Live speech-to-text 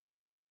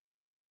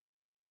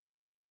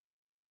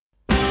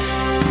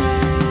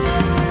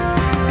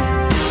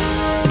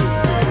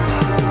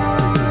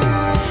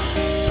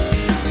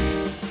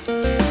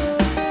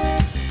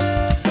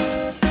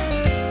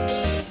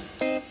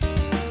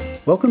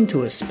Welcome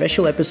to a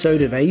special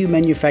episode of AU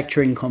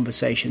Manufacturing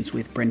Conversations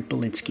with Brent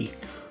Belinsky,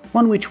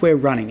 one which we're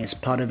running as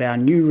part of our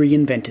new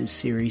Reinventors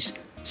series,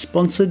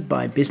 sponsored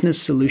by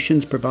business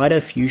solutions provider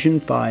Fusion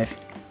 5.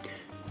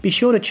 Be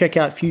sure to check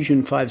out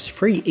Fusion 5's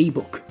free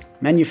ebook,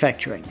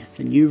 Manufacturing,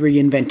 the New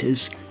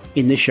Reinventors,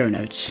 in the show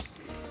notes.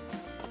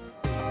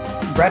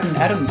 Brad and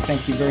Adam,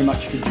 thank you very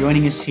much for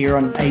joining us here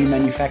on AU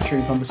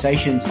Manufacturing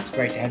Conversations. It's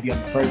great to have you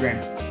on the program.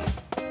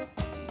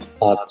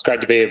 It's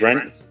great to be here,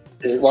 Brent.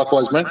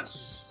 Likewise,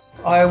 Brent.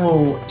 I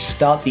will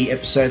start the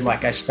episode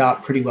like I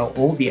start pretty well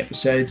all the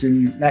episodes,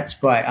 and that's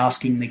by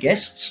asking the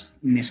guests,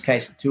 in this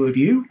case the two of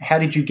you, how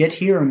did you get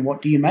here and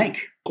what do you make?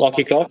 I'll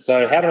kick off.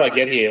 So how did I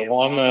get here?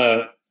 Well,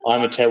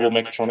 I'm a terrible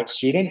mechatronics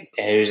student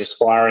who's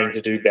aspiring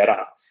to do better.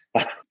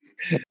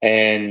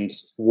 And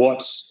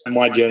what's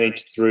my journey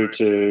through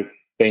to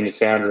being the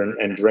founder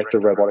and director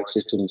of Robotic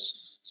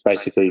Systems is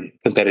basically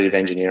competitive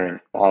engineering.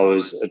 I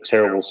was a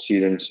terrible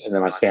student, and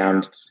then I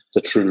found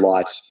the true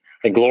light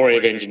and glory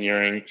of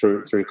engineering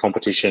through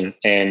competition.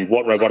 And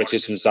what Robotic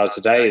Systems does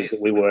today is that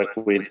we work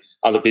with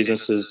other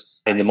businesses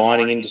in the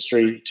mining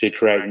industry to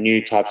create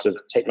new types of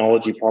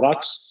technology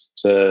products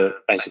to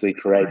basically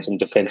create some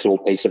defensible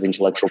piece of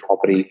intellectual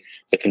property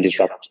that can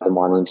disrupt the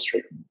mining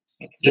industry.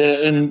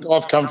 Yeah, and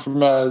I've come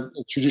from a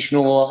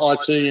traditional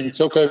IT and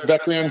telco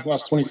background the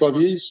last 25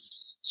 years.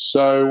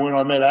 So when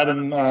I met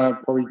Adam,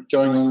 probably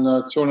going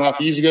on 2.5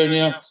 years ago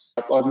now,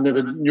 I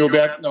never knew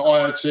about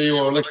IoT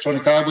or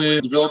electronic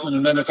hardware development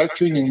and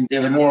manufacturing. And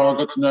the more I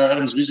got to know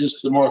Adam's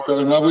business, the more I fell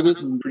in love with it,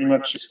 and pretty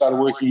much started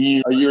working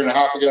here a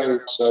 1.5 years ago.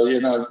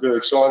 So, very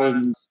excited.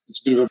 And it's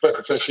a bit of a breath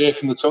of fresh air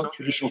from the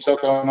traditional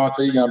telco and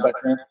IT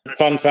background.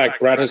 Fun fact,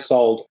 Brad has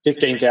sold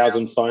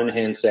 15,000 phone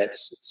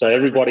handsets. So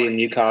everybody in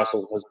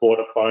Newcastle has bought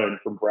a phone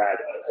from Brad.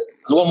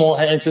 There's a lot more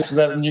handsets than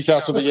that in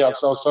Newcastle, but I've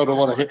sold a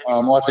lot of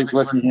IP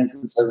telephony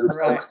handsets over this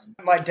place.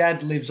 My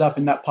dad lives up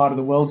in that part of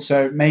the world,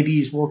 so maybe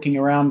he's walking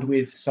around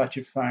with such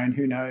a phone.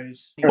 Who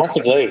knows?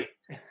 Possibly.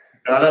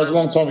 That was a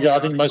long time ago. I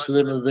think most of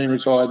them have been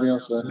retired now.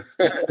 So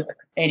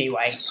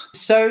anyway,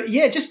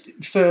 just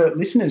for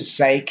listeners'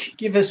 sake,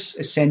 give us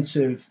a sense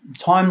of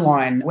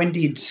timeline. When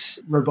did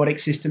Robotic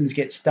Systems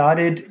get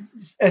started?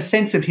 A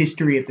sense of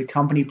history of the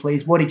company,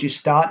 please. What did you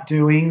start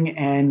doing,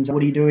 and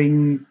what are you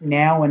doing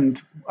now,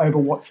 and over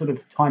what sort of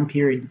time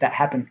period did that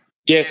happen?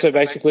 Yeah, so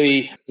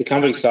basically the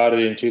company started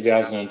in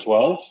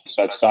 2012.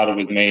 So it started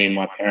with me in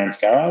my parents'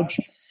 garage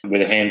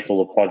with a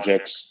handful of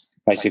projects.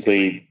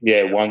 Basically,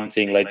 one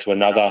thing led to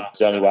another. It's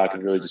the only way I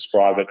can really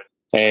describe it.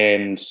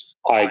 And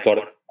I got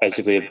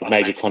basically a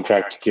major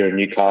contract here in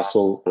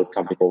Newcastle with a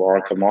company called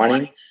Robotic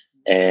Mining.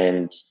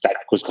 And that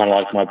was kind of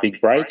like my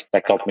big break.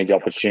 That got me the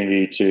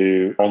opportunity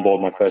to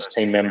onboard my first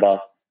team member.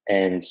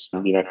 And,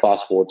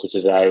 fast forward to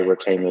today, we're a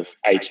team of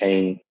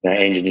 18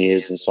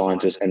 engineers and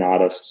scientists and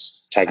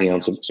artists taking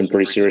on some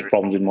pretty serious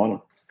problems in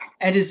mining.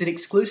 And is it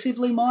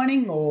exclusively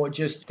mining, or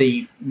just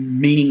the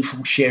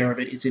meaningful share of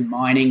it is in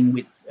mining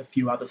with a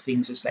few other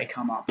things as they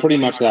come up? Pretty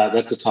much that.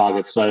 That's the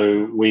target.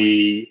 So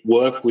we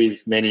work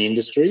with many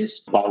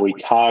industries, but we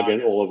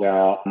target all of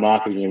our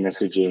marketing and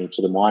messaging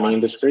to the mining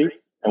industry.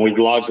 And we've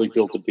largely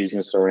built a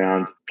business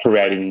around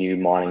creating new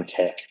mining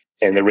tech.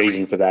 And the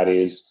reason for that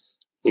is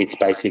it's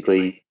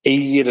basically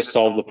easier to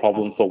solve the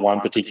problem for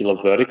one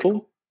particular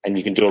vertical, and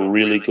you can do a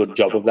really good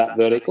job of that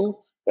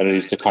vertical, than it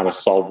is to kind of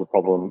solve the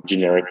problem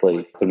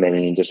generically for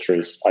many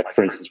industries. Like,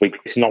 for instance,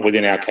 it's not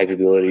within our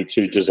capability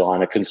to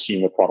design a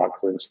consumer product,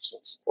 for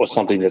instance, or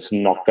something that's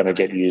not going to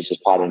get used as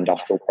part of an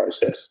industrial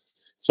process.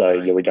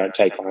 So, we don't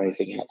take on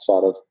anything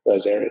outside of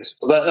those areas.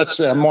 That's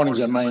mining's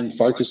our main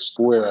focus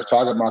for where our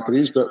target market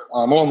is. But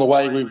along the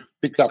way, we've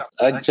picked up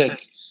ag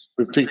tech,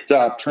 we've picked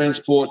up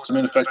transport,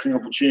 manufacturing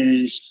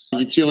opportunities,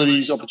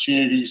 utilities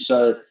opportunities.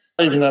 So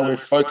even though we're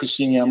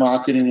focusing our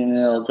marketing and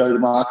our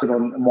go-to-market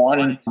on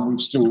mining, we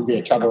still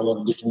cover a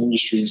lot of different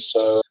industries.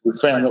 So we've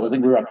found that I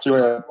think we're up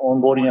to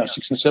onboarding our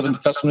 6th and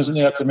 7th customers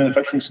now after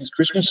manufacturing since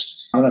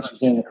Christmas. And that's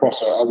again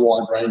across a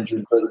wide range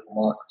of vertical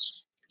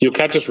markets. You'll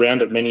catch us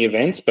around at many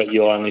events, but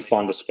you'll only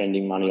find us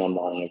spending money on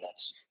mining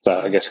events. So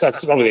I guess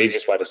that's probably the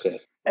easiest way to say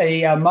it.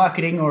 A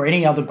marketing or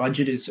any other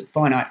budget is a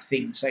finite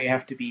thing, so you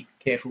have to be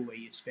careful where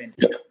you spend.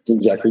 Yep,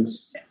 exactly.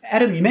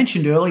 Adam, you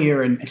mentioned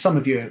earlier in some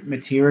of your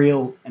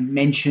material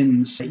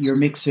mentions you're a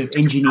mix of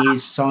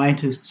engineers,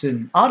 scientists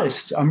and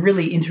artists. I'm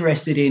really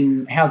interested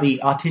in how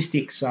the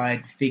artistic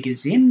side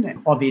figures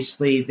in.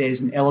 Obviously, there's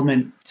an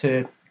element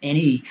to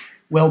any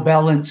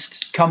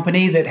well-balanced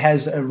company that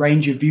has a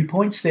range of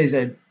viewpoints. There's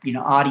a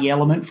arty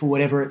element for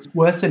whatever it's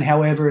worth and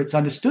however it's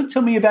understood.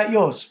 Tell me about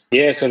yours.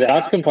 Yeah, so the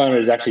arts component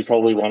is actually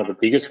probably one of the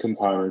biggest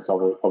components of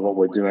what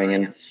we're doing,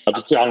 and I'll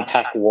just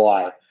unpack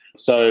why.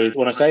 So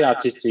when I say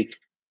artistic,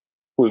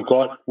 we've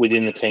got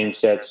within the team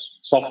sets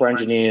software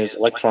engineers,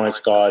 electronics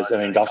guys,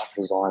 and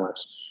industrial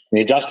designers. And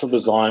the industrial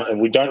design,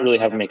 and we don't really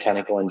have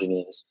mechanical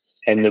engineers.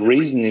 And the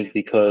reason is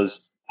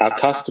because our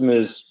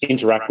customers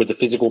interact with the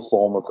physical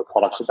form of the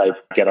products that they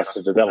get us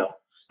to develop.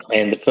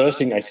 And the first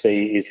thing they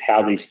see is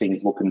how these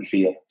things look and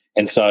feel.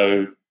 And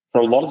so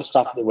for a lot of the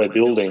stuff that we're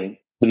building,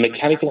 the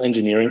mechanical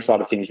engineering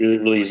side of things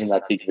really isn't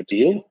that big of a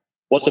deal.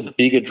 What's a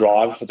bigger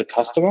driver for the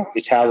customer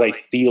is how they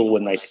feel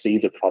when they see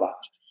the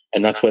product.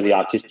 And that's where the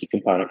artistic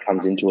component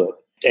comes into it.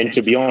 And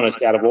to be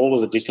honest, out of all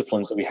of the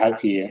disciplines that we have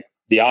here,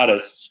 the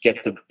artists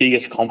get the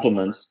biggest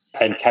compliments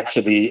and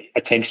capture the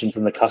attention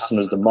from the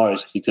customers the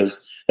most, because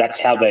that's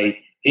how they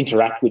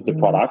interact with the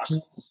products.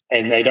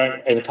 And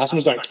the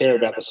customers don't care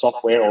about the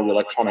software or the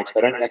electronics.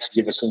 They don't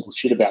actually give a single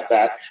shit about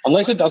that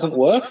unless it doesn't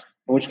work,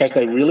 in which case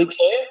they really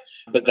care,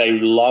 but they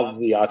love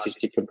the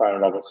artistic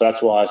component of it. So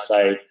that's why I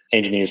say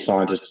engineers,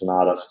 scientists, and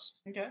artists.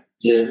 Okay.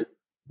 Yeah.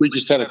 We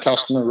just had a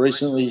customer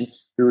recently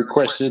who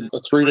requested a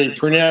 3D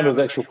printout of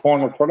the actual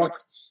final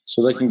product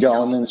so they can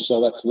go and then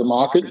sell that to the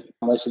market.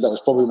 And they said that was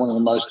probably one of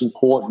the most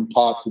important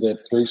parts of their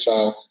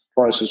pre-sale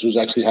process, was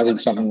actually having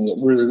something that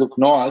really looked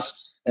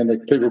nice and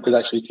that people could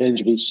actually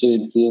tangibly see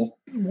and feel.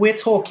 We're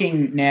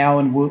talking now,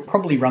 and we'll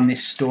probably run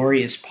this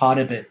story as part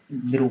of a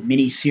little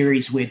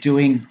mini-series we're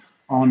doing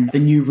on the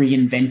new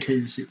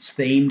reinventors. It's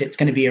themed. It's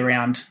going to be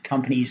around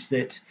companies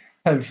that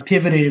have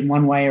pivoted in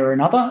one way or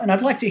another. And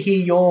I'd like to hear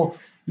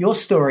your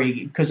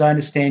story, because I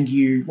understand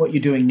what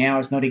you're doing now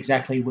is not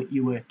exactly what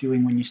you were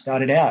doing when you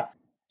started out.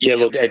 Yeah,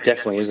 look, it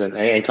definitely isn't.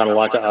 And kind of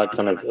like I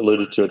kind of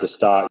alluded to at the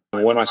start,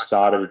 when I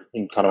started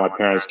in kind of my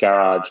parents'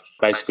 garage,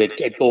 basically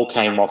it all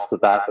came off the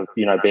back of,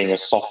 being a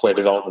software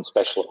development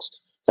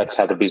specialist. That's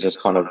how the business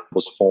kind of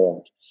was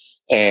formed.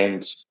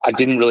 And I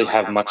didn't really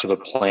have much of a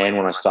plan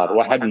when I started.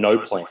 Well, I had no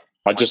plan.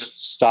 I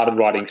just started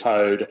writing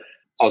code.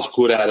 I was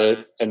good at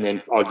it, and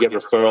then I'd get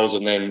referrals,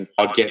 and then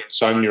I'd get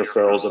so many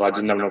referrals that I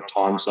didn't have enough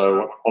time.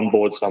 So I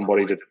onboard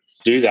somebody to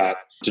do that,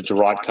 to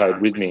write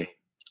code with me.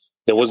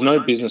 There was no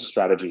business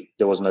strategy.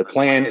 There was no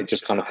plan. It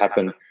just kind of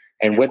happened.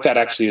 And what that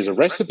actually is a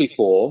recipe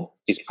for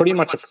is pretty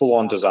much a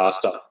full-on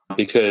disaster,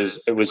 because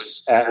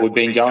we've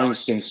been going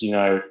since,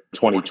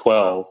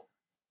 2012.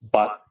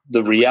 But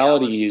the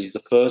reality is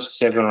the first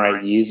 7 or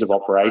 8 years of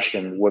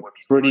operation were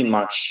pretty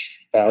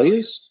much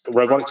failures.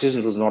 Robotic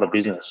Systems was not a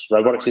business.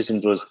 Robotic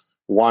Systems was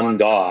one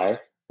guy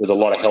with a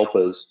lot of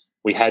helpers.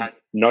 We had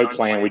no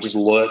plan. We just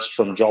lurched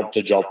from job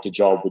to job to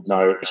job with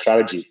no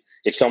strategy.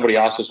 If somebody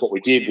asked us what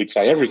we did, we'd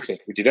say everything.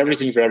 We did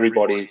everything for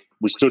everybody.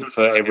 We stood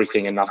for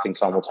everything and nothing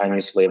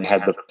simultaneously, and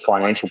had the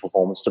financial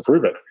performance to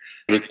prove it.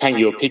 To paint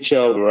you a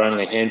picture, we were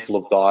only a handful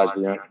of guys.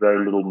 We earned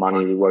very little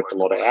money. We worked a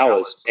lot of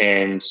hours.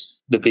 And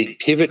the big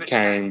pivot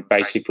came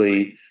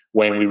basically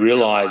when we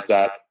realized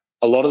that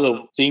a lot of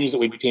the things that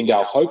we pinned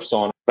our hopes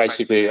on,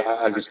 basically,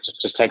 I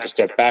just take a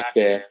step back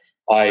there.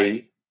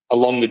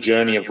 Along the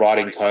journey of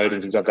writing code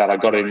and things like that, I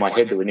got it in my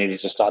head that we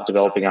needed to start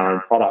developing our own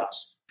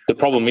products. The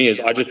problem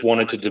is I just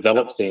wanted to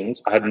develop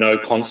things. I had no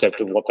concept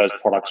of what those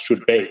products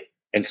should be.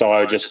 And so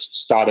I just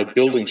started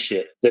building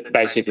shit that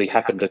basically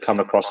happened to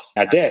come across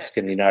our desk.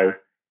 And,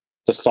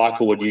 the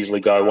cycle would usually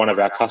go, one of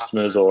our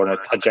customers or an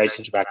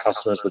adjacent to our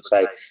customers would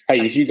say,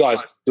 hey, if you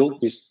guys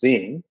built this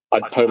thing,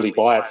 I'd totally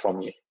buy it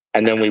from you.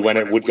 And then we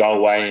would go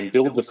away and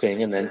build the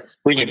thing and then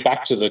bring it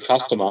back to the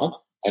customer.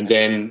 And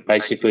then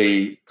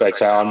basically they'd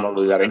say, I'm not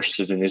really that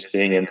interested in this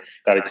thing. And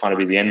that'd kind of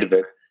be the end of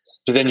it.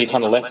 So then you're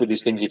kind of left with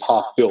this thing you've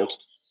half built.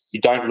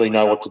 You don't really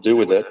know what to do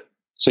with it.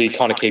 So you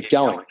kind of keep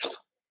going.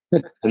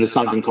 And the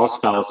sunken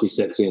cost fallacy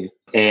sets in.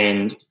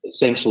 And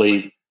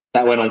essentially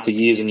that went on for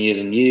years and years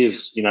and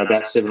years,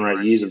 about 7 or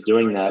 8 years of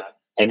doing that.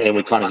 And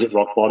we kind of hit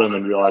rock bottom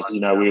and realized, we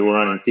were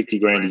earning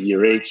 $50,000 a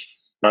year each.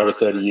 We're over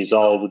 30 years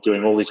old. We're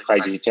doing all this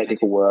crazy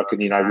technical work. And,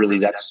 really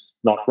that's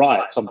not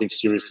right. Something's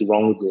seriously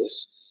wrong with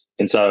this.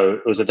 And so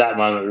it was at that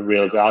moment we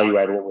really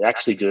evaluated what we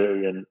actually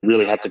do and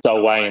really had to go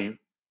away and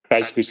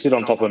basically sit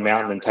on top of a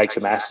mountain and take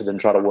some acid and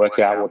try to work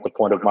out what the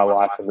point of my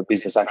life and the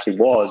business actually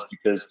was,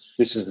 because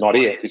this is not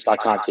it. I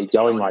can't keep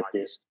going like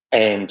this.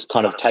 And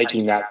kind of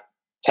taking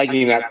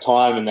that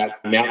time and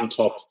that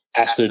mountaintop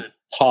acid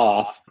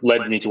path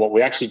led me to what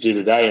we actually do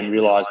today, and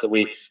realised that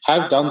we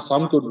have done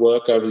some good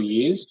work over the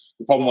years.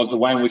 The problem was the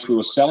way in which we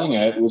were selling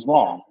it was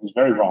wrong. It was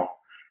very wrong.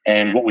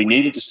 And what we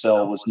needed to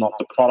sell was not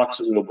the products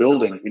that we were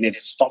building. We needed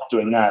to stop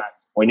doing that.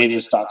 We needed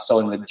to start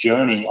selling the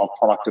journey of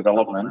product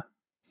development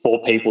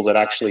for people that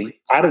actually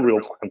had a real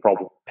fucking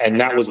problem. And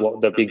that was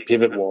what the big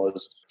pivot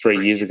was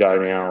 3 years ago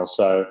now.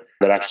 So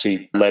that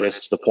actually led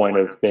us to the point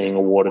of being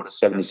awarded the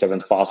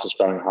 77th fastest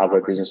growing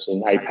hardware business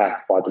in APAC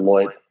by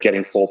Deloitte,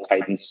 getting 4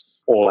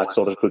 patents, all that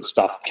sort of good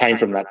stuff came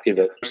from that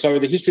pivot. So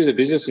the history of the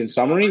business in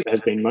summary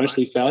has been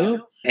mostly failure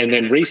and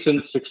then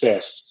recent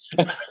success.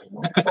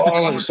 I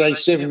like to say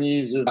 7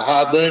 years of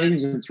hard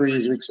learnings and 3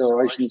 years of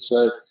acceleration.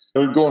 So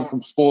we've gone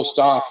from 4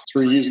 staff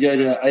 3 years ago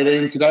to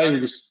 18 today.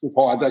 We've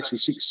hired actually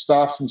 6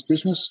 staff since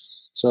Christmas.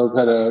 So I've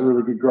had a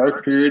really good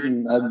growth period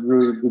and had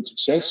really good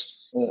success.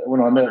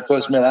 When I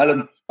first met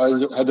Adam, I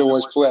had to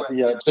always pull out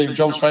the Steve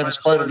Jobs famous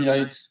quote of,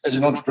 as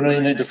an entrepreneur,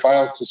 you need to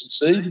fail to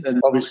succeed.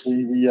 And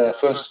obviously the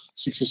first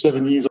 6 or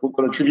 7 years I've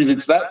got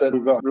attributed to that, but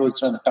we've really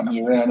turned the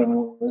company around and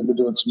we're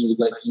doing some really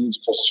great things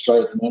across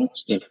Australia at the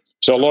moment. Yeah.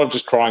 So a lot of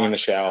just crying in the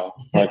shower,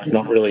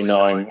 not really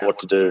knowing what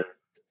to do.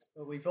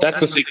 That's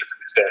the secret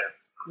to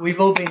success.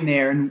 We've all been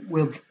there, and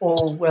we've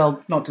all,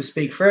 well, not to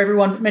speak for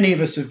everyone, but many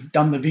of us have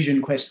done the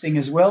vision quest thing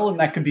as well, and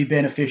that could be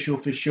beneficial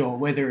for sure,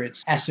 whether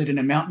it's acid in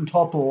a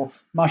mountaintop or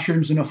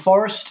mushrooms in a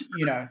forest,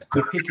 you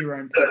pick your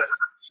own path.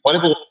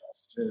 Whatever.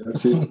 Yeah,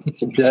 that's it.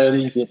 It's a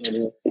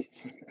beauty.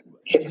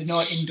 We do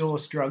not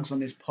endorse drugs on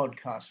this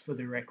podcast, for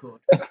the record.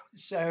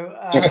 So,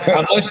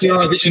 unless you're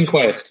on a vision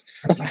quest.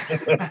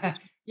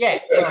 Yeah,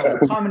 well,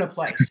 time and a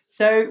place.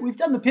 So we've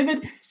done the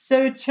pivot.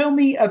 So tell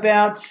me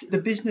about the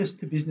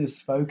business-to-business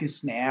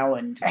focus now,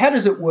 and how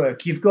does it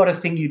work? You've got a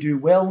thing you do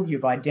well.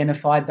 You've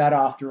identified that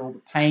after all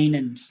the pain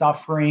and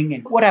suffering.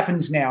 And what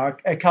happens now?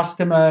 A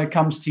customer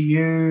comes to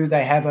you.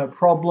 They have a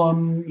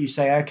problem. You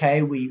say,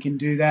 okay, we can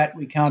do that.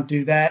 We can't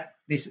do that.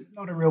 This is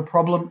not a real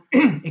problem.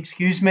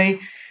 Excuse me.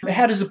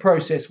 How does the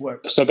process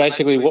work? So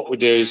basically what we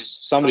do is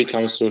somebody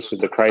comes to us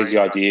with a crazy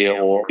idea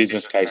or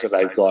business case that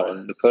they've got.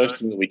 And the first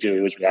thing that we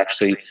do is we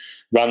actually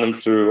run them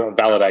through a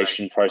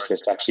validation process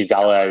to actually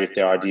validate if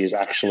their idea is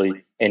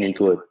actually any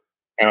good.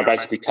 And I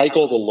basically take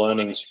all the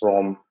learnings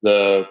from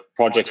the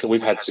projects that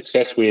we've had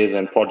success with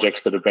and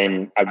projects that have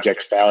been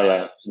abject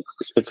failure,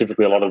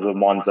 specifically a lot of the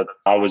ones that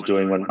I was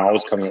doing when I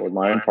was coming up with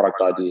my own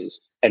product ideas,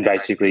 and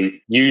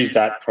basically use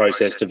that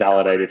process to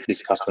validate if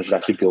this customer should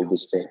actually build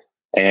this thing.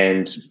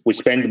 And we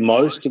spend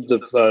most of the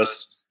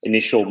first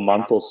initial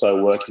month or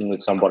so working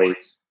with somebody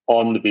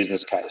on the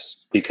business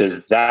case,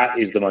 because that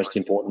is the most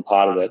important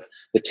part of it.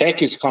 The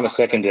tech is kind of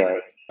secondary.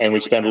 And we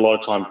spend a lot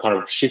of time kind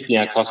of shifting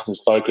our customers'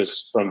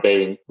 focus from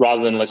being,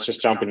 rather than let's just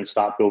jump in and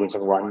start building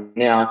something right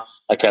now,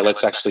 okay,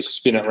 let's actually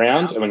spin it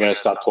around and we're going to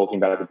start talking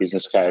about the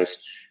business case.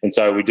 And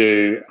so we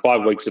do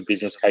 5 weeks of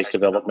business case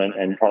development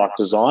and product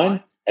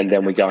design, and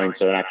then we go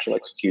into an actual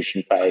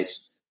execution phase.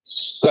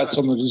 So that's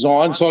on the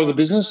design side of the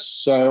business.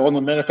 So on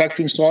the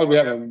manufacturing side, we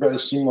have a very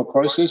similar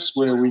process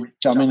where we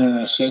come in and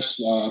assess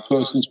a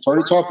person's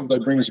prototype if they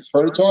bring us a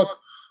prototype.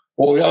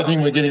 Well, the other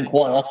thing we're getting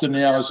quite often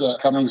now is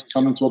companies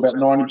coming to about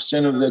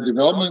 90% of their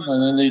development,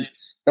 and they need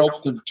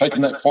help to take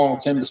them that final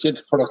 10%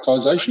 to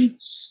productization.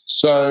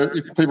 So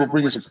if people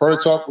bring us a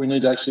prototype, we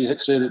need to actually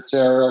set it to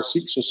TRL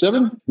 6 or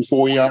 7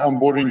 before we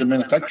onboard it into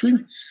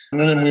manufacturing.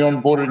 And then we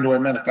onboard it into our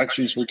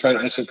manufacturing, so we create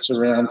assets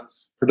around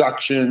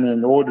production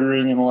and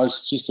ordering and all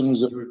those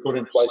systems that we've put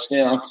in place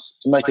now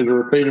to make it a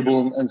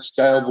repeatable and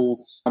scalable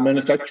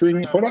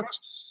manufacturing product.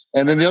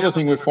 And then the other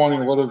thing we're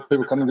finding, a lot of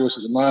people coming to us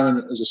at the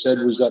moment, as I said,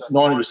 was that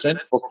 90%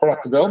 of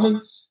product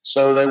development.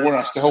 So they want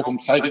us to help them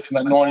take it from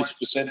that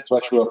 90% to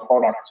actually a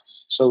product.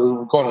 So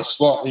we've got a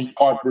slightly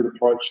hybrid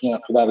approach now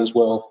for that as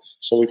well.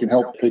 So we can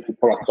help people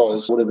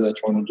productize whatever they're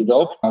trying to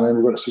develop. And then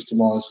we've got a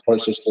systemized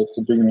process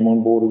to bring them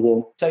on board as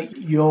well. So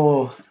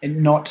you're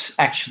not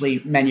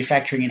actually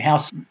manufacturing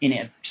in-house in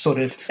a sort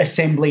of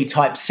assembly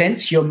type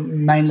sense. You're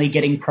mainly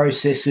getting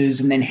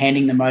processes and then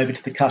handing them over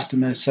to the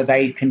customers so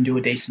they can do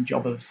a decent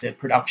job of the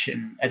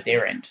production at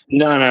their end.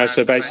 No.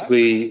 So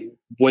basically,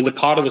 we're the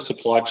part of the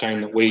supply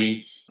chain that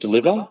we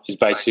deliver is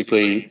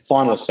basically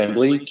final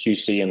assembly,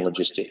 QC, and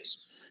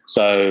logistics.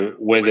 So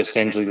we're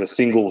essentially the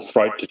single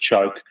throat to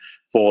choke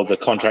for the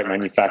contract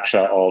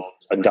manufacturer of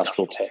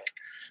industrial tech.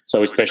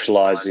 So we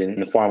specialise in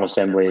the final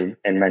assembly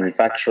and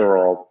manufacture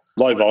of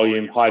low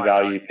volume, high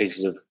value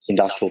pieces of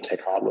industrial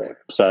tech hardware.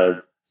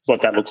 So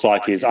what that looks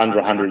like is under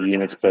 100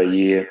 units per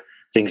year,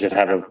 things that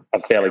have a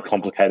fairly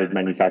complicated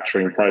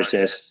manufacturing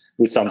process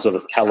with some sort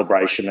of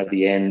calibration at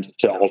the end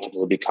to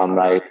ultimately become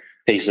a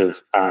piece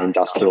of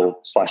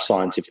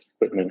industrial/scientific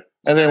equipment.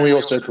 And then we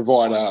also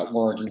provide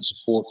warranty and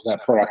support for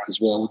that product as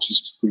well, which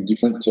is pretty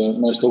different to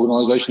most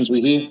organisations we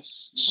hear.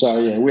 So,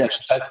 yeah, we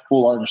actually take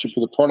full ownership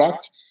of the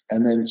product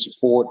and then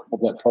support of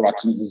that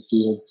product into the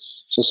field.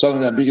 So some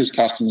of our biggest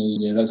customers,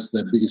 that's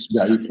their biggest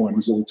value point,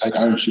 is that we take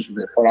ownership of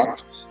their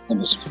product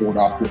and the support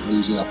after it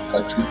leaves our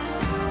factory.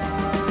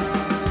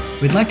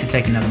 We'd like to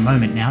take another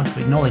moment now to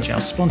acknowledge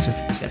our sponsor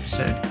for this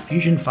episode,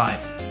 Fusion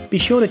 5. Be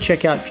sure to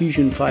check out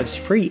Fusion 5's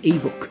free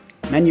ebook,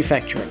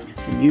 Manufacturing,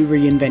 the New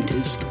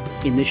Reinventors,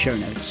 in the show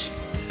notes.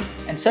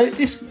 And so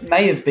this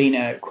may have been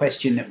a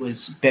question that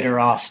was better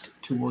asked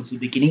towards the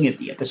beginning of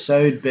the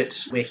episode, but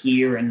we're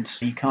here and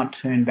you can't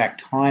turn back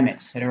time,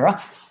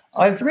 etc.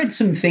 I've read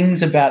some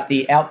things about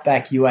the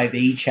Outback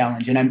UAV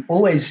challenge, and I'm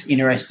always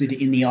interested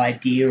in the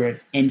idea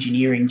of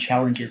engineering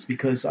challenges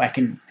because I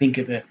can think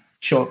of a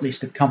short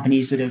list of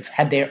companies that have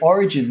had their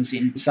origins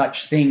in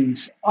such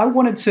things. I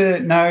wanted to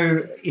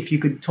know if you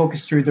could talk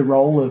us through the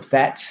role of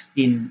that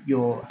in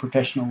your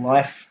professional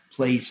life,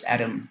 please,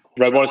 Adam.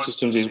 Robotic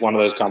Systems is one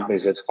of those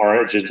companies that's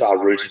origins are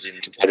rooted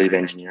in competitive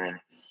engineering.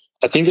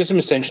 I think there's some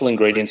essential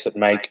ingredients that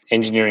make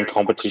engineering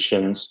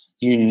competitions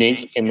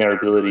unique in their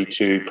ability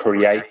to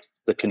create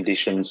the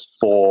conditions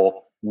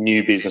for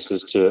new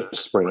businesses to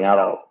spring out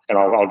of. And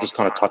I'll just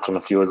kind of touch on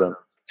a few of them.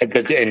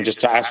 And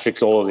just to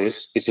asterisk all of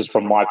this is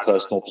from my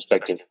personal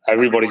perspective.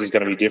 Everybody's is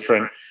going to be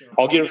different.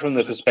 I'll give it from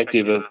the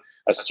perspective of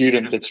a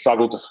student that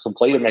struggled to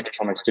complete a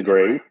mechatronics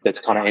degree that's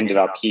kind of ended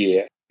up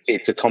here.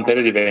 It's a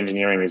competitive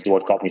engineering is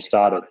what got me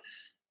started.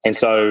 And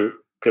so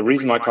the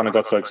reason I kind of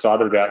got so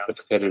excited about the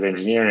competitive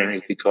engineering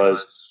is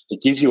because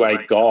it gives you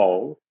a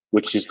goal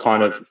which is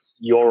kind of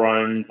your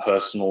own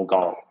personal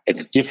goal.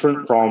 It's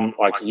different from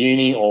like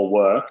uni or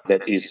work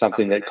that is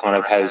something that kind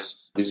of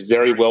has this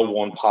very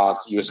well-worn path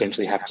you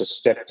essentially have to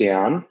step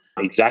down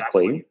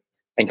exactly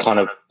and kind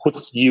of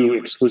puts you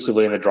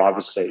exclusively in the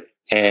driver's seat.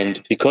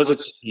 And because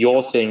it's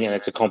your thing and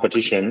it's a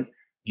competition,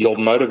 you're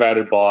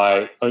motivated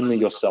by only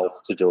yourself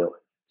to do it.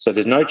 So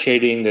there's no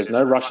cheating, there's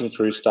no rushing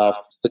through stuff.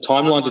 The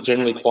timelines are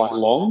generally quite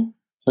long.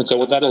 And so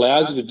what that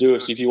allows you to do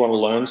is if you want to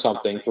learn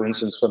something, for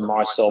instance, for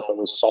myself, it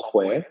was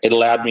software, it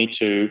allowed me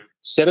to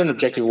set an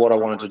objective of what I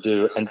wanted to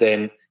do and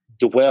then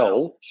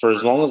dwell for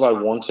as long as I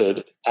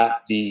wanted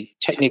at the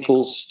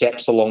technical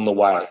steps along the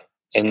way.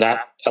 And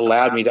that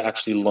allowed me to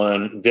actually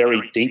learn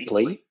very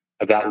deeply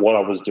about what I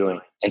was doing.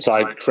 And so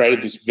I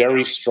created this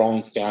very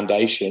strong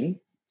foundation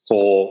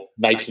for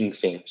making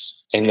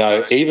things. And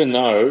even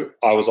though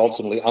I was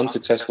ultimately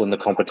unsuccessful in the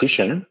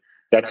competition,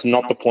 that's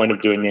not the point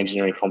of doing the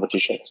engineering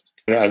competitions.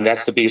 And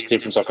that's the biggest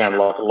difference I found.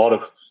 Like a lot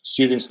of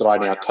students that I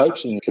now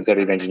coach in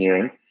competitive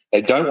engineering,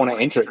 they don't want to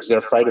enter it because they're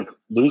afraid of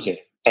losing.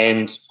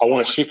 And I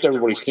want to shift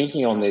everybody's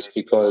thinking on this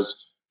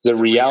because the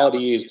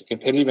reality is the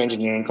competitive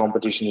engineering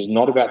competition is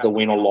not about the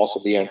win or loss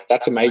at the end.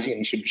 That's amazing and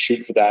you should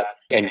shoot for that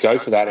and go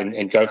for that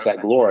and go for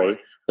that glory.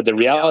 But the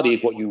reality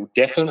is what you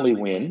definitely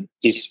win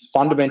is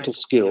fundamental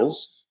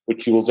skills,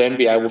 which you will then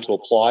be able to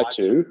apply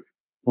to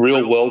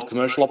real world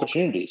commercial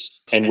opportunities.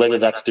 And whether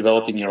that's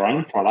developing your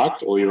own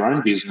product or your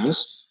own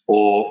business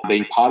or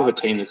being part of a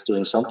team that's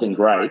doing something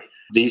great,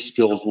 these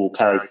skills will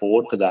carry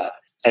forward for that.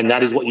 And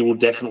that is what you will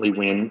definitely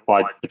win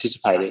by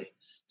participating.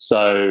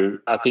 So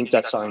I think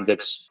that's something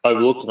that's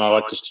overlooked, and I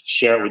like to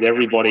share it with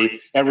everybody.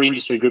 Every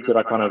industry group that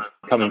I kind of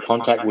come in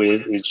contact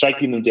with is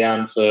shaking them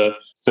down for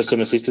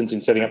some assistance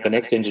in setting up the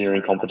next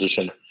engineering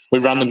competition. We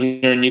run them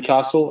here in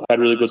Newcastle,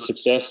 had really good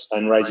success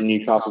in raising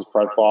Newcastle's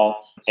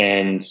profile,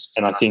 and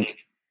I think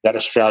that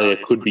Australia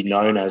could be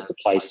known as the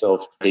place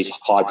of these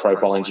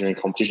high-profile engineering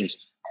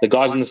competitions. The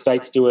guys in the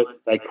States do it.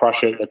 They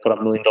crush it. They put up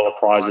 $1 million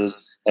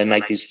prizes. They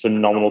make these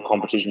phenomenal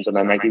competitions and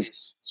they make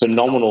this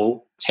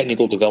phenomenal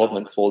technical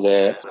development for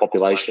their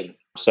population.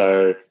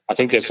 So I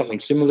think there's something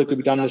similar that could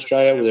be done in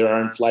Australia with their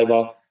own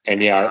flavour.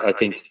 And yeah, I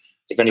think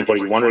if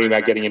anybody's wondering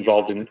about getting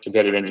involved in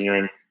competitive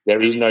engineering,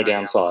 there is no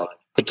downside,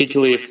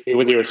 particularly if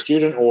whether you're a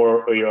student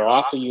or you're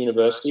after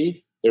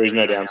university, there is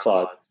no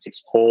downside.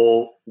 It's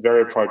all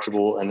very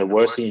approachable, and the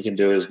worst thing you can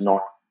do is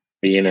not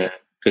be in it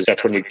because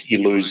that's when you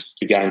lose,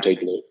 you're guaranteed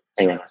to lose.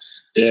 Anyway.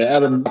 Yeah,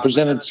 Adam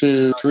presented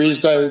to Careers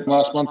Day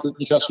last month at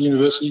Newcastle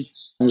University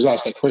and was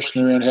asked that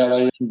question around how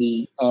they can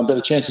be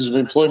better chances of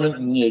employment,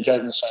 and gave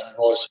them the same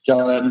advice.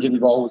 Go out and get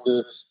involved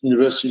with the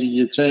university,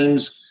 your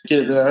teams,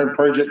 get their own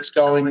projects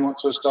going and that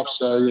sort of stuff.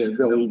 So,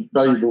 really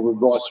valuable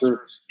advice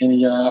for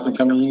any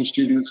up-and-coming uni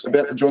student that's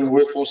about to join the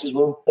workforce as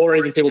well. Or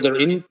even people that are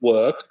in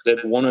work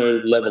that want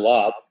to level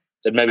up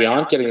that maybe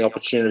aren't getting the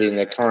opportunity in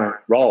their current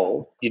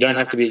role. You don't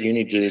have to be at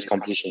uni to do these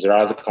competitions. There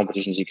are other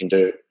competitions you can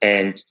do.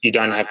 And you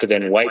don't have to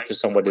then wait for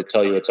someone to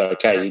tell you it's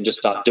okay. You can just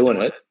start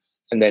doing it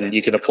and then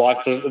you can apply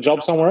for a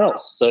job somewhere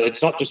else. So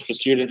it's not just for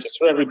students, it's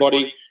for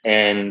everybody.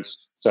 And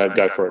so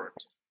go for it.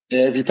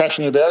 Yeah, if you're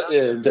passionate about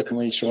it,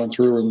 definitely shine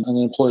through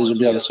and employers will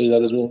be able to see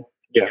that as well.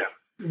 Yeah.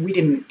 We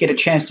didn't get a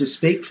chance to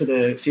speak for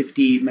the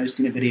 50 Most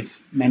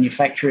Innovative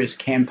Manufacturers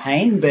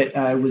campaign, but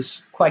I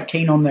was quite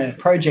keen on the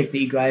project that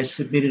you guys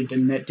submitted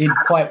and that did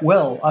quite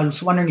well. I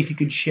was wondering if you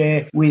could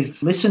share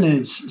with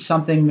listeners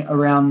something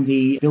around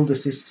the Build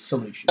Assist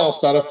solution. I'll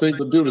start off with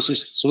the Build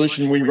Assist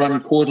solution. We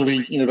run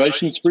quarterly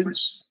innovation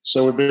sprints,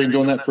 so we've been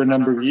doing that for a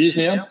number of years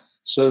now.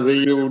 So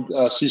the Build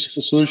Assist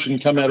solution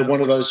come out of one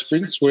of those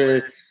sprints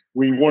where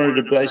we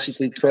wanted to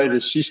basically create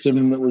a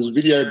system that was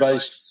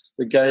video-based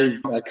that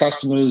gave our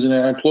customers and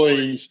our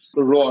employees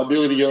the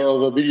reliability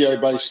of a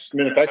video-based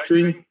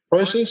manufacturing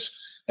process,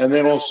 and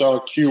then also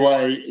a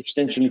QA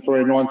extension for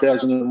our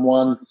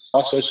 9001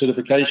 ISO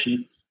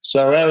certification.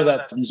 So out of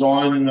that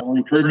design or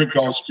improvement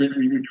goal sprint,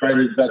 we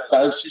created that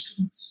sales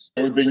system.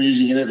 And we've been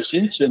using it ever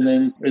since. And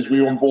then as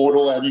we onboard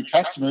all our new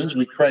customers,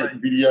 we create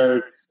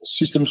video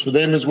systems for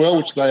them as well,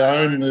 which they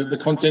own the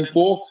content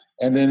for.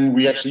 And then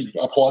we actually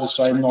apply the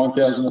same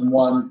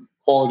 9001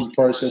 quality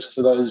process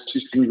to those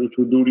systems which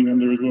we're building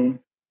under as well.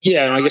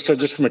 Yeah, and I guess so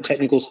just from a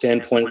technical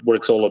standpoint, what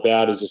it's all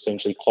about is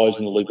essentially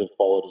closing the loop of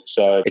quality.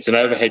 So it's an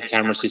overhead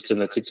camera system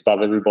that sits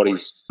above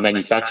everybody's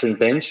manufacturing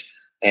bench.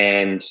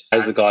 And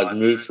as the guys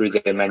move through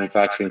their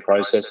manufacturing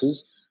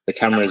processes, the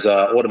cameras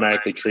are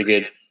automatically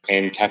triggered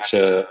and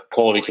capture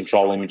quality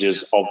control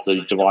images of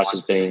the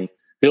devices being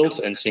built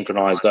and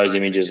synchronize those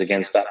images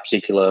against that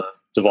particular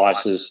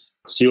device's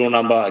serial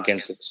number,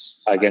 against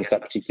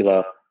that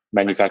particular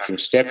manufacturing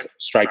step,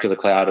 straight to the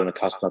cloud and a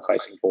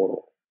customer-facing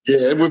portal.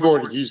 Yeah, we've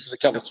already used it a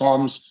couple of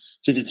times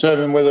to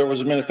determine whether it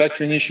was a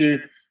manufacturing issue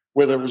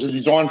whether it was a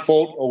design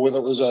fault or whether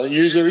it was a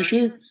user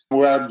issue.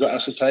 We're able to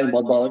ascertain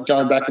by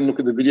going back and look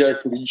at the video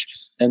footage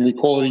and the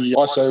quality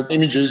ISO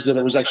images that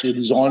it was actually a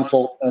design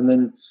fault, and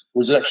then it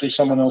was actually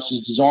someone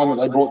else's design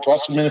that they brought to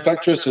us from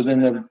manufacturer. So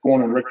then they've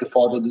gone and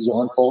rectified the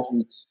design fault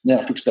and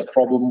now fixed that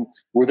problem.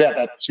 Without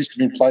that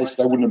system in place,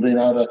 they wouldn't have been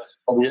able to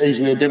probably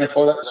easily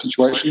identify that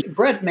situation.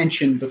 Brad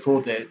mentioned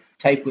before the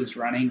tape was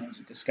running, there was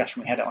a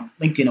discussion we had on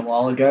LinkedIn a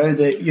while ago,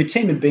 that your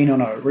team had been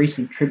on a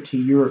recent trip to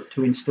Europe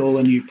to install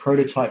a new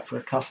prototype for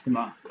a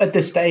customer. At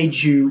the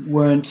stage, you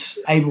weren't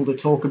able to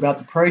talk about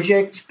the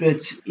project,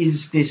 but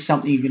is this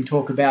something you can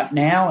talk about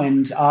now,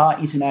 and are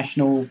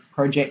international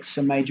projects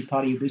a major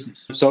part of your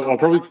business? So I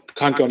probably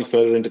can't go any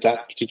further into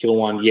that particular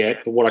one yet,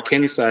 but what I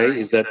can say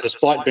is that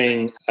despite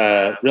being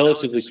a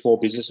relatively small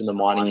business in the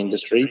mining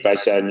industry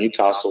based out of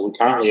Newcastle, we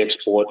currently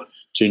export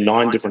to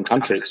 9 different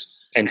countries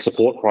and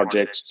support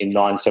projects in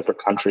 9 separate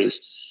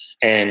countries.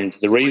 And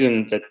the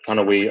reason that kind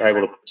of we are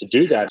able to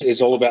do that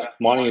is all about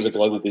mining as a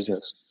global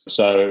business.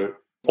 So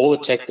all the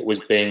tech that was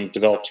being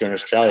developed here in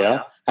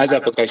Australia has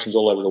applications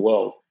all over the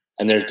world,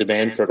 and there's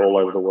demand for it all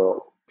over the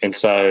world. And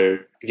so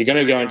if you're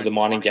going to go into the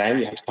mining game,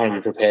 you have to kind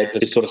of be prepared for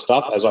this sort of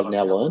stuff, as I've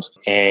now learned.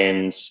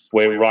 And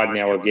we're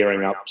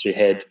gearing up to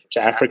head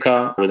to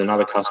Africa with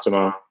another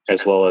customer,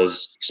 as well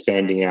as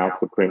expanding our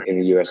footprint in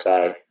the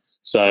USA.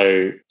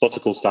 So lots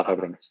of cool stuff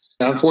happening.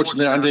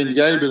 Unfortunately, they're under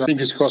NDA, but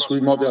fingers crossed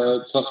we might be able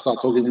to start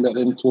talking about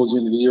them towards the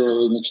end of the year or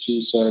early next year.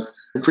 So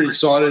we're pretty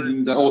excited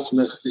and awesome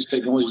that this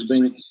technology has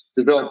been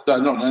developed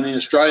not only in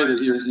Australia, but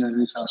here in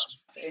Newcastle.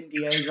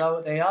 NDAs are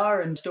what they are,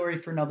 and story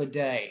for another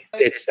day.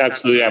 It's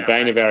absolutely our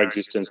bane of our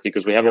existence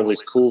because we have all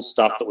this cool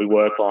stuff that we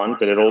work on,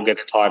 but it all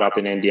gets tied up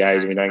in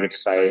NDAs and we don't get to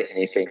say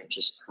anything, which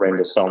is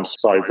horrendous. So I'm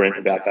sorry, Brent,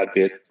 about that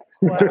bit.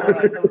 Well,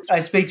 I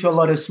speak to a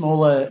lot of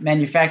smaller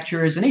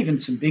manufacturers and even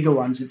some bigger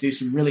ones that do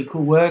some really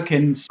cool work,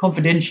 and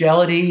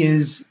confidentiality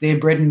is their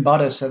bread and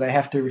butter, so they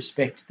have to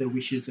respect the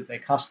wishes of their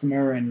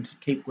customer and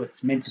keep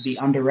what's meant to be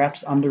under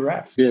wraps.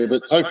 Yeah,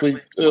 but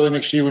hopefully early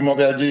next year we might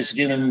be able to do this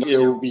again, and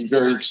we'll be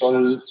very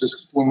excited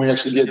just when we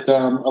actually get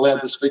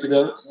allowed to speak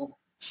about it.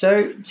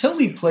 So tell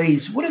me,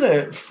 please, what are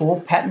the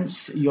 4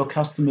 patents your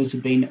customers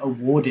have been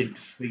awarded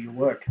for your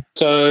work?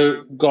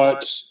 So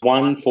got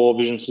 1 for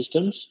vision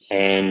systems,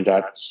 and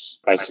that's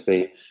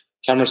basically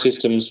camera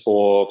systems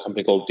for a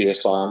company called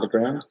DSI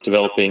Underground,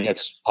 developing,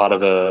 it's part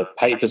of a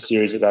paper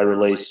series that they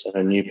released and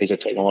a new piece of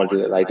technology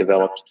that they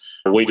developed.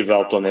 We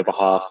developed on their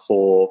behalf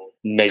for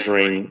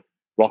measuring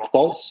rock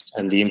bolts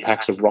and the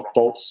impacts of rock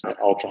bolts at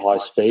ultra-high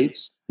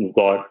speeds. We've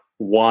got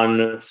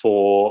 1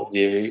 for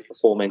the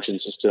aforementioned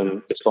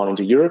system that's gone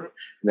into Europe,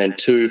 and then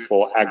 2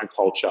 for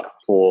agriculture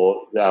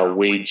for our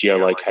weed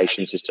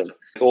geolocation system.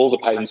 All the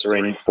patents are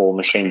in for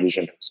machine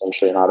vision,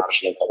 essentially, and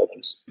artificial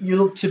intelligence. You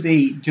look to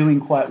be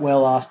doing quite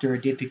well after a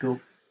difficult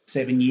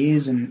 7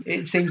 years, and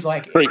it seems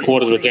like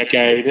 3/4 of a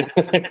decade.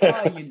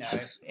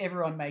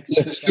 Everyone makes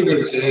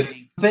mistakes.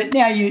 But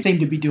now you seem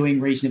to be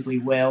doing reasonably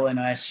well, and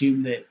I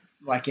assume that,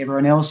 like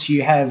everyone else,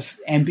 you have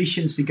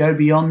ambitions to go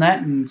beyond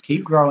that and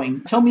keep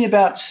growing. Tell me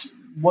about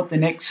what the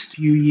next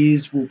few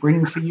years will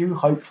bring for you,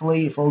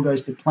 hopefully, if all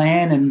goes to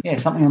plan, and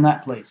something on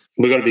that, please.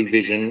 We've got a big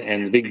vision,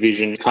 and the big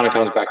vision kind of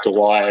comes back to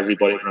why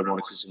everybody at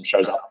Robotic Systems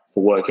shows up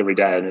for work every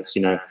day, and it's,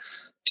 to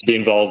be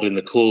involved in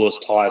the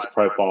coolest, highest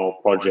profile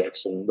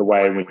projects, and the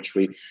way in which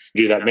we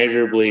do that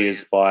measurably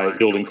is by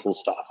building cool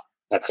stuff.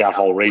 That's our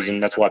whole reason.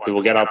 That's why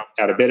people get up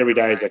out of bed every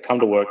day, is they come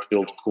to work to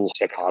build cool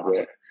tech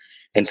hardware.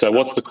 And so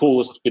what's the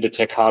coolest bit of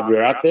tech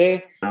hardware out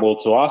there? Well,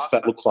 to us,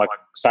 that looks like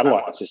a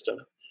satellite system.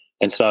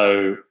 And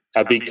so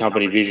our big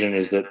company vision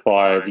is that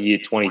by the year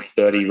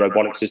 2030,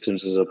 Robotic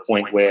Systems is at a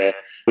point where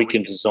we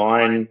can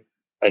design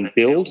and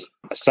build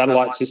a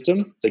satellite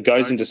system that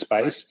goes into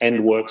space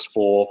and works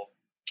for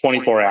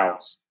 24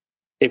 hours.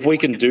 If we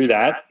can do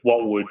that,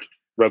 what would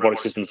Robotic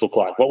Systems look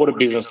like? What would a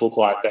business look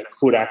like that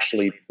could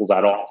actually pull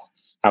that off?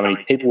 How many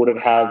people would it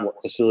have? What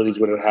facilities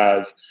would it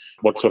have?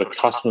 What sort of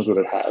customers would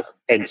it have?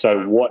 And so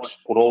what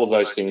would all of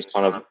those things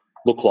kind of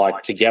look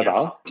like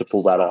together to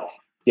pull that off?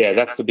 Yeah,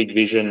 that's the big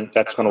vision.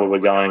 That's kind of where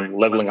we're going,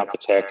 leveling up the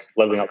tech,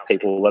 leveling up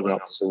people, leveling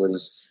up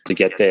facilities to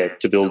get there,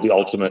 to build the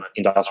ultimate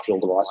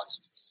industrial devices.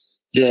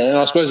 Yeah, and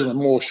I suppose in a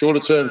more shorter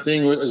term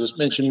thing, as I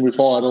mentioned, we've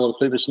hired a lot of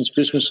people since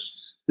Christmas.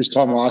 This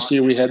time last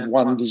year, we had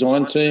 1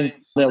 design team.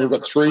 Now we've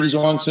got 3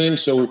 design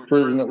teams, so we've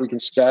proven that we can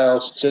scale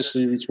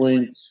successfully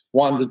between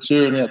 1 to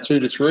 2 and now 2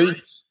 to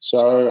 3.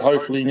 So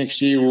hopefully next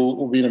year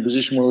we'll be in a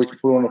position where we can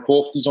put on a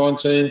 4th design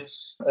team.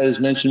 As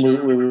mentioned,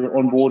 we're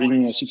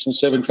onboarding 6 and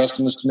 7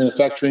 customers to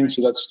manufacturing,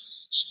 so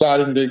that's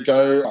starting to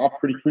go up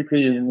pretty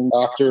quickly, and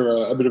after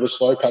a bit of a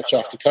slow patch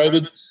after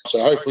COVID.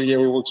 So hopefully,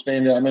 we will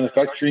expand our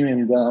manufacturing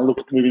and look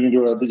at moving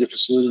into a bigger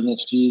facility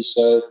next year.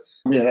 So,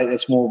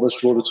 that's more of a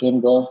shorter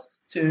term goal.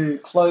 To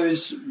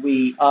close,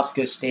 we ask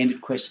a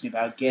standard question of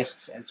our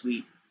guests, as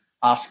we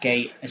ask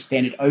a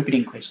standard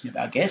opening question of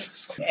our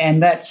guests.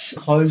 And that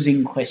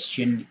closing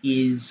question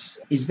is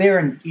there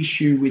an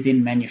issue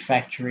within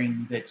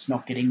manufacturing that's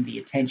not getting the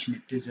attention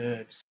it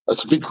deserves?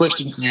 That's a big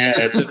question. Yeah,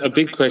 it's a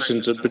big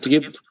question, but to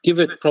give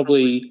it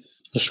probably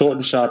The short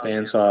and sharp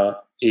answer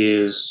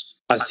is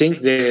I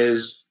think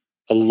there's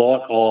a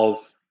lot of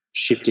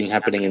shifting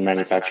happening in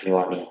manufacturing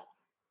right now.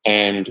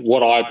 And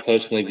what I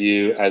personally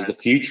view as the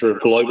future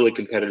of globally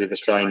competitive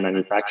Australian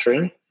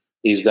manufacturing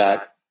is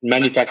that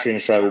manufacturing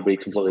in Australia will be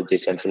completely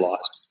decentralised.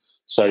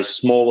 So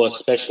smaller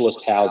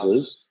specialist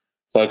houses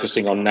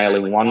focusing on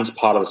nailing one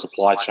part of the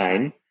supply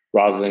chain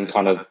rather than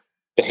kind of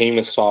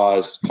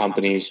behemoth-sized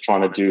companies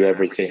trying to do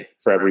everything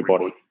for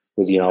everybody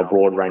with, a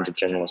broad range of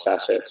generalist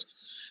assets.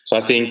 So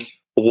I think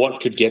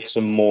what could get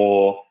some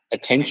more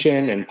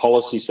attention and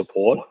policy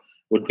support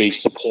would be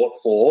support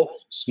for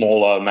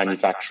smaller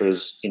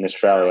manufacturers in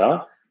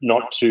Australia,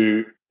 not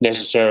to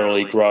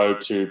necessarily grow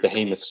to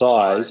behemoth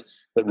size,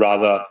 but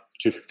rather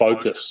to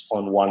focus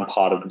on one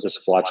part of the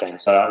supply chain.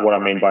 So what I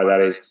mean by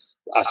that is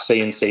a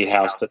CNC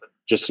house that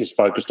just is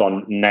focused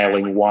on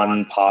nailing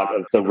one part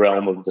of the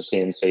realm of the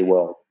CNC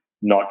world,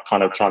 not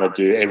kind of trying to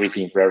do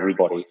everything for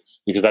everybody,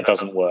 because that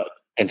doesn't work.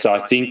 And so I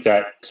think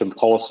that some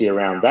policy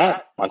around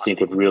that, I think,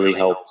 would really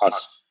help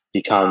us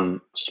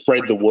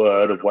spread the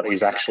word of what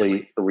is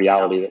actually a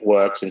reality that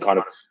works and kind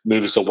of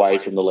move us away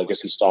from the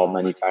legacy style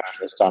manufacturing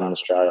that's done in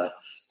Australia.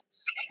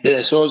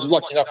 Yeah, so I was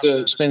lucky enough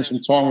to spend some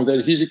time with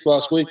Ed Husick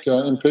last week,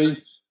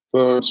 MP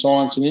for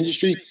Science and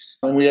Industry,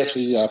 and we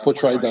actually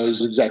portrayed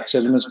those exact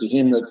sentiments to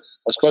him, that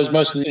I suppose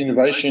most of the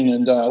innovation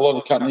and a lot of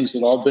the companies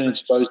that I've been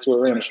exposed to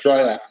around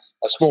Australia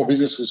are small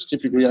businesses,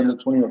 typically under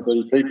 20 or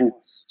 30 people.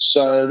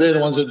 So they're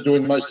the ones that are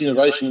doing the most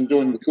innovation and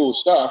doing the cool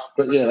stuff.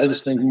 But yeah, they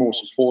just need more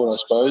support, I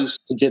suppose,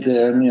 to get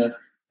there. And,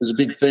 there's a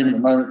big theme at the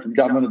moment from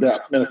government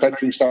about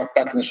manufacturing stuff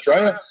back in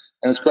Australia.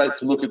 And it's great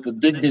to look at the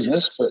big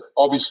business, but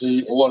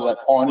obviously a lot of that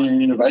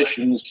pioneering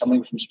innovation is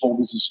coming from small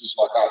businesses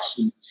like us,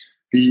 and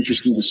be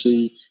interesting to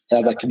see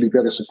how that can be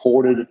better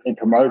supported and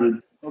promoted.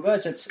 Well,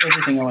 guys, that's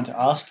everything I want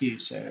to ask you.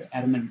 So,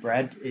 Adam and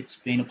Brad, it's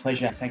been a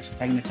pleasure. Thanks for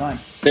taking the time.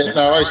 Yeah,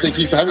 no worries. Thank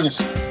you for having us.